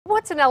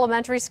What's an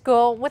elementary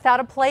school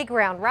without a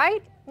playground,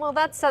 right? Well,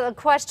 that's a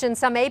question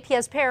some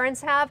APS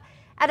parents have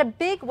at a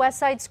big West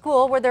Side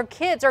school where their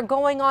kids are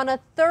going on a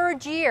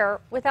third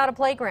year without a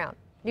playground.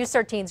 News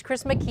 13's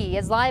Chris McKee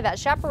is live at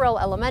Chaparral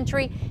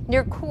Elementary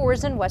near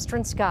Coors and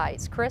Western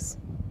Skies. Chris?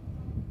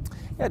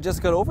 Yeah,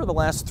 Jessica, over the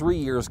last 3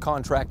 years,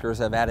 contractors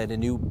have added a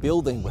new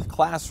building with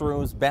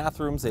classrooms,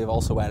 bathrooms. They've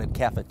also added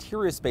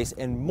cafeteria space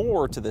and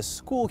more to this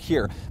school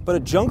here. But a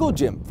jungle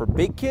gym for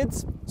big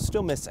kids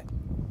still missing.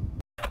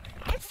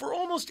 For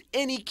almost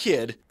any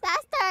kid,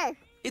 faster!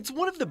 It's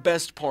one of the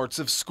best parts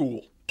of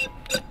school.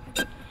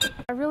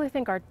 I really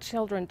think our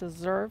children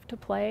deserve to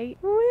play.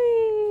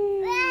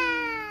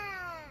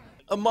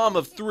 A mom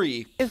of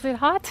 3, Is it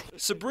hot?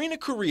 Sabrina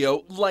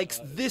Carrillo likes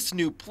this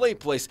new play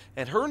place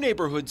at her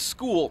neighborhood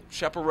school,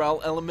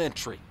 Chaparral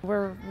Elementary.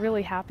 We're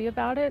really happy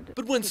about it.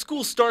 But when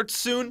school starts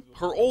soon,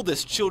 her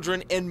oldest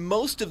children and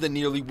most of the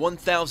nearly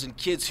 1,000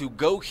 kids who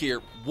go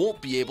here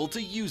won't be able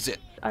to use it.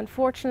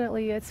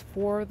 Unfortunately, it's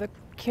for the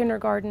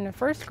kindergarten and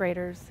first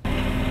graders.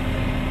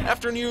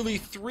 After nearly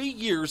 3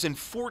 years and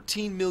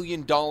 $14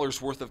 million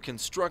worth of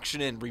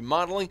construction and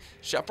remodeling,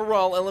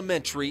 Chaparral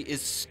Elementary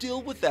is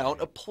still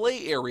without a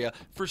play area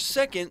for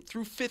 2nd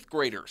through 5th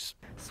graders.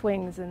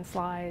 Swings and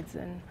slides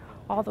and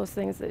all those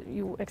things that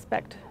you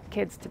expect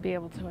kids to be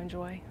able to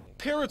enjoy.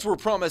 Parents were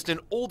promised an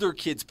older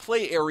kids'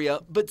 play area,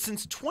 but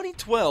since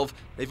 2012,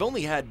 they've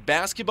only had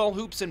basketball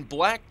hoops and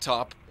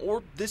blacktop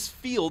or this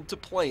field to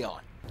play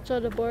on.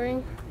 Sort of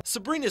boring.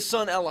 Sabrina's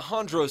son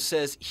Alejandro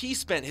says he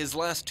spent his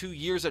last 2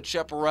 years at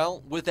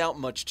Chaparral without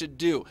much to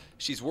do.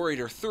 She's worried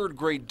her 3rd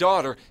grade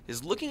daughter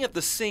is looking at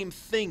the same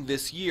thing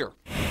this year.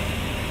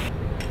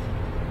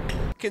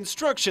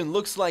 Construction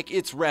looks like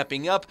it's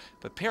wrapping up,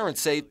 but parents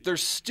say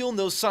there's still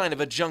no sign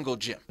of a jungle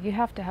gym. You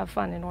have to have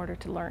fun in order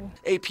to learn.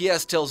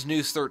 APS tells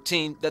News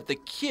 13 that the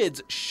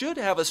kids should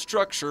have a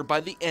structure by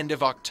the end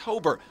of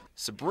October.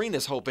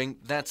 Sabrina's hoping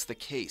that's the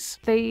case.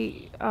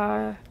 They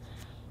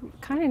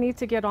kind of need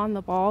to get on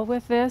the ball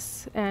with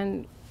this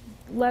and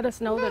let us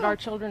know that our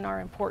children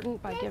are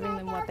important by giving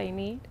them what they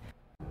need.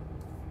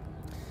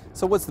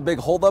 So what's the big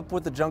holdup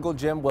with the jungle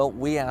gym? Well,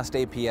 we asked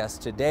APS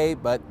today,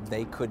 but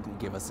they couldn't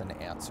give us an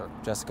answer.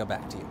 Jessica,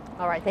 back to you.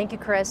 All right, thank you,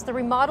 Chris. The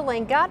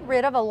remodeling got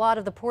rid of a lot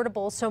of the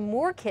portables, so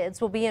more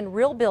kids will be in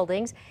real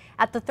buildings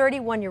at the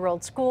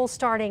 31-year-old school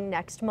starting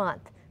next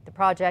month. The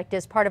project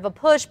is part of a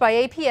push by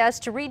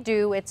APS to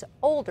redo its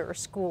older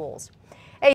schools.